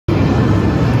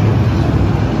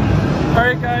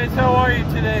Alright guys, how are you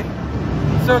today?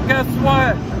 So guess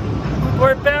what?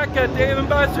 We're back at Dave &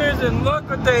 Buster's and look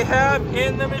what they have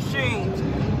in the machines.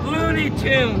 Looney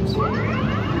Tunes.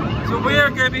 So we are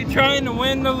going to be trying to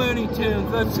win the Looney Tunes.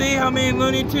 Let's see how many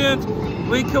Looney Tunes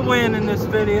we can win in this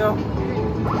video.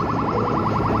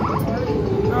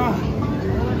 Oh,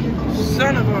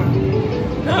 son of a...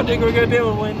 I don't think we're going to be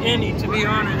able to win any, to be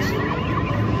honest.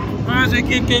 As long as I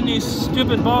keep getting these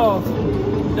stupid balls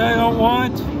that I don't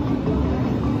want.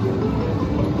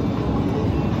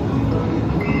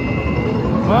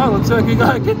 Well, looks like we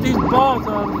gotta get these balls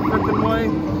out of the frickin' way.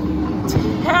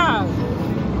 Taz!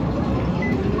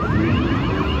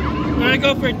 I'm gonna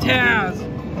go for Taz.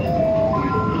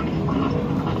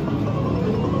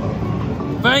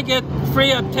 If I get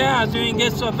free up Taz, we can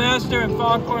get Sylvester and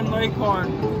Foghorn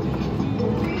Leghorn.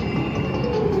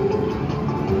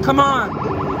 Come on!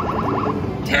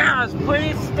 Taz,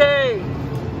 please stay!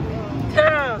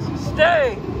 Taz,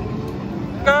 stay!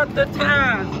 Got the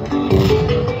Taz!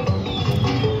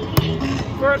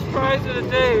 First prize of the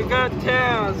day, we got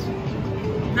Taz.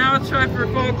 Now it's time for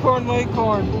Foghorn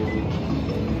Leghorn.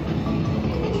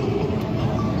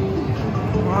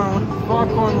 Wow,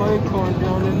 Foghorn Leghorn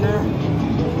down in there.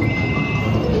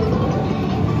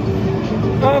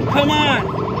 Oh, come on!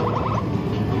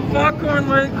 Foghorn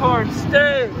Leghorn,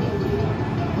 stay!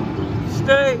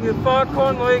 Stay, you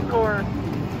Foghorn Leghorn.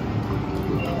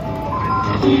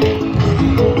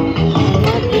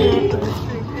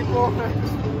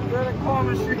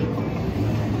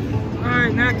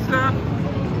 Alright, next up,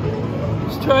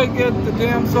 let's try to get the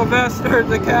damn Sylvester,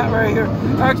 the cat right here.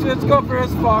 Actually, let's go for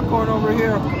this Foghorn over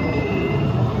here.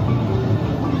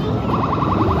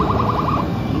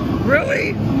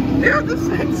 Really? Damn, this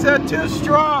thing's set too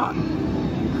strong.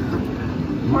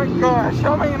 Oh my gosh,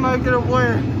 how many am I gonna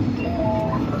win?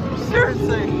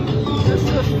 Seriously, this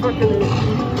is freaking...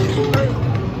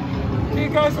 Do you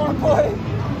guys want to play?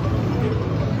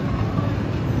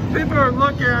 People are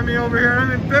looking at me over here.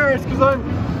 I'm embarrassed because I'm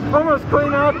almost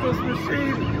cleaning out this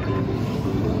machine.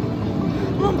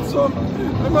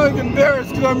 I'm like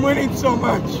embarrassed because I'm winning so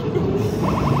much.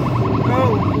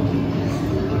 Oh,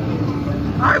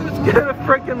 I was gonna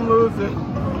freaking lose it.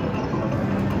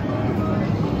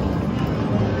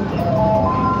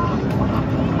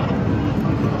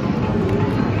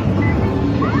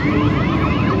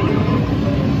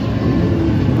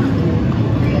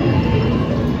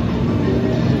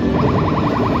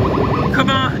 Come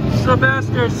on,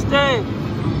 Sylvester, stay!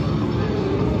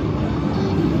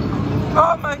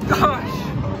 Oh my gosh!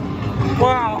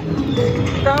 Wow,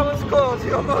 that was close.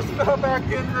 He almost fell back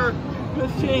in the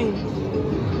machine.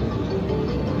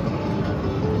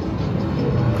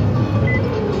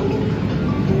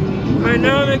 Alright,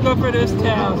 now I'm gonna go for this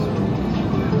Taz.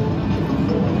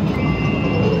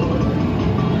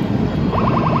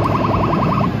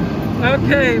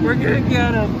 Okay, we're gonna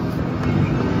get him.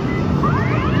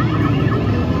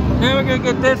 Now we're gonna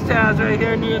get this Taz right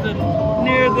here near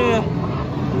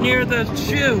the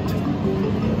chute.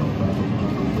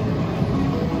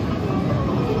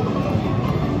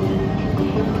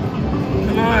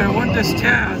 Come on, I want this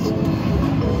Taz.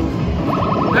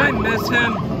 I miss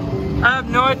him. I have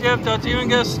no idea if that's even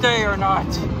gonna stay or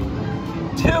not.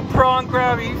 Two-prong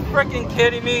grab, are you freaking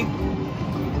kidding me?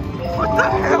 What the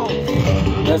hell?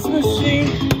 This machine,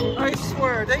 I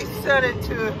swear, they set it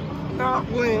to not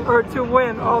win, or to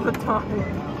win all the time.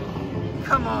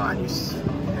 Come on. This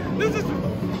is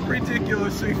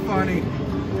ridiculously funny.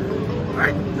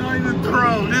 Right? Not even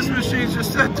pro. This machine's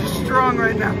just set too strong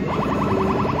right now.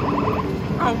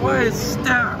 Oh, what is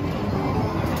staff?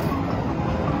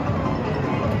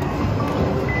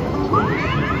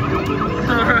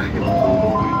 Alright.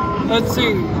 Let's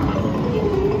see.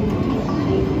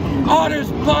 Oh,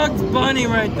 there's Bugs Bunny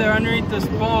right there underneath this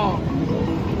ball.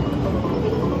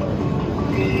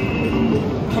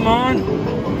 Come on.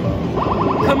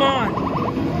 Come on.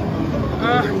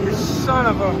 You son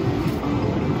of a...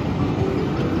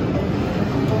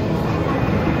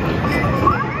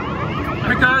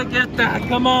 I gotta get that.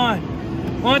 Come on.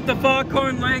 I want the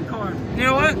Foghorn Leghorn. You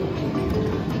know what?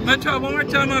 I'm gonna try one more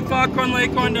time on Foghorn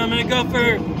Leghorn. I'm gonna go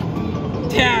for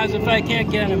Taz if I can't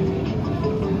get him.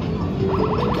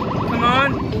 Come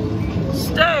on.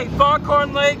 Stay,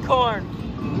 Foghorn Leghorn.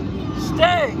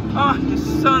 Stay! Oh, you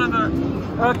son of a...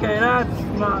 Okay, that's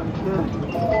not good.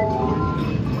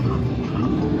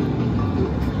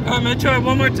 I'm gonna try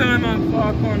one more time on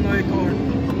Foghorn Leghorn.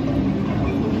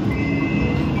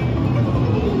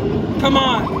 Come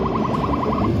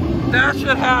on! That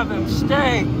should have him.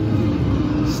 Stay!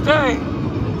 Stay!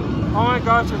 Oh my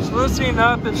gosh, it's loosening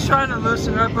up. It's trying to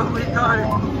loosen up, but we got it.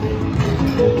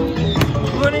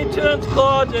 22 Tunes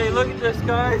Claw Day. Look at this,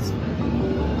 guys.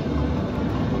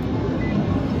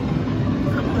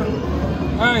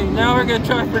 Alright, now we're gonna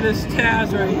try for this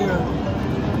Taz right here.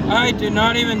 I do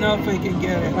not even know if we can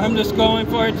get it. I'm just going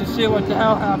for it to see what the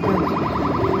hell happens.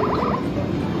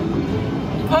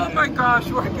 Oh my gosh,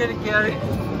 we're gonna get it.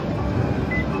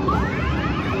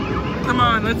 Come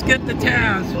on, let's get the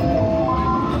Taz.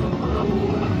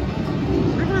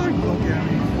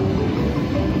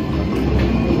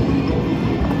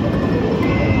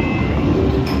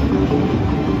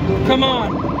 Come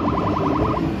on.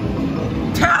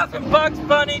 Taz and Bugs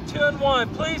Bunny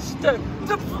 2-in-1. Please stick.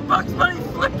 The Bugs Bunny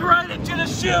flipped right into the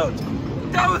chute.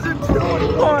 That was a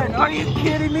 2-in-1. Are you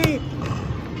kidding me?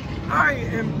 I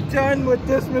am done with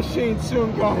this machine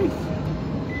soon, guys.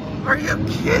 Are you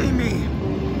kidding me?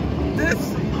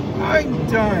 I'm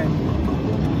done.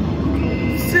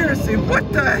 Seriously,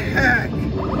 what the heck?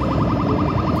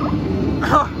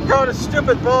 Oh, got a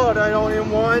stupid ball that I don't even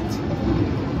want.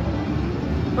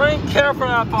 I don't care for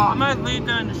that ball. I might leave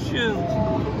that in the chute.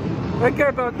 I care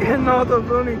about getting all the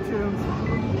Looney Tunes.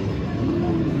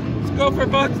 Let's go for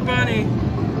Bugs Bunny.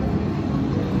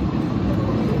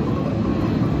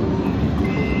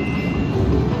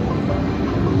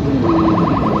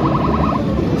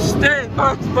 Stay,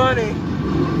 Bugs Bunny.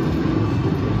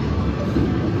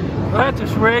 That's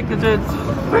just rigged because it's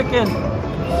freaking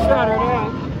shattered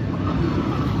out.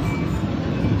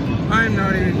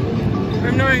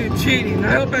 I'm not even cheating.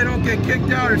 I hope I don't get kicked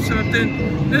out or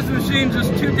something. This machine's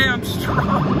just too damn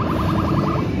strong.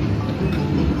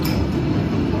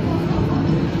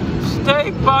 Stay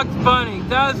Bugs Bunny.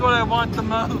 That is what I want the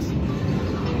most.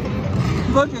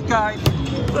 Look at guys.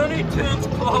 Looney Tunes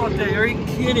Claw Day. Are you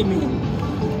kidding me?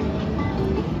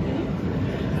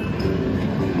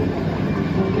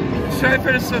 Try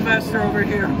for the Sylvester over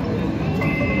here.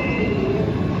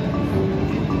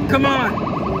 Come on.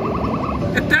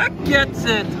 If that gets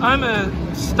it, I'm gonna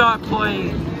stop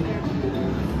playing.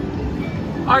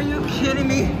 Are you kidding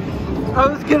me? I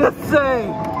was gonna say.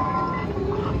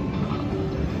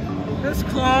 This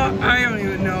claw, I don't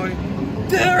even know it.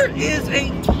 There is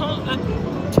a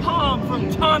Tom from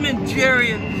Tom and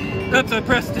Jerry. Oops, I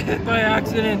pressed it by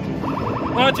accident.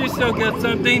 Why don't you still get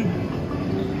something?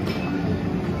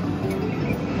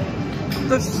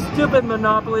 The stupid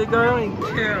Monopoly guy, I don't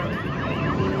even care.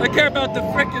 I care about the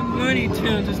frickin' Looney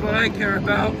Tunes is what I care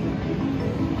about.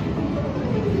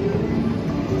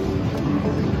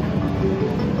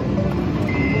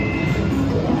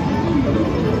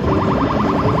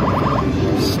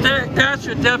 That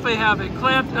should definitely have it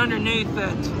clamped underneath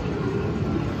it.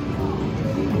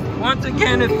 Once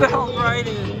again, it fell right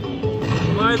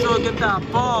in. Might as well get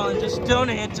that ball and just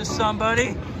donate it to somebody.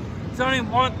 I don't even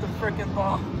want the frickin'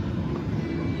 ball.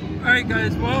 Alright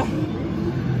guys, well,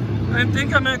 I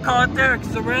think I'm gonna call it there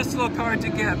because the rest look hard to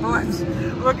get. But let's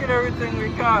look at everything we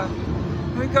got.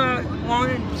 We got 1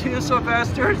 and 2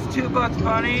 Sylvesters, 2 Bugs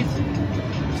Bunnies,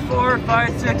 4,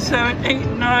 5, 6, 7, 8,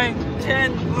 9,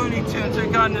 10 Looney Tunes I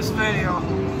got in this video.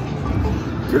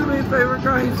 Do me a favor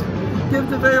guys, give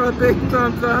the video a big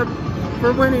thumbs up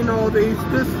for winning all these.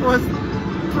 This was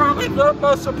probably the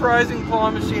most surprising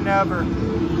claw machine ever.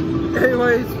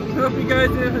 Anyways, hope you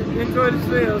guys enjoyed this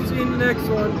video. See you in the next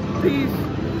one. Peace.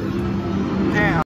 Damn.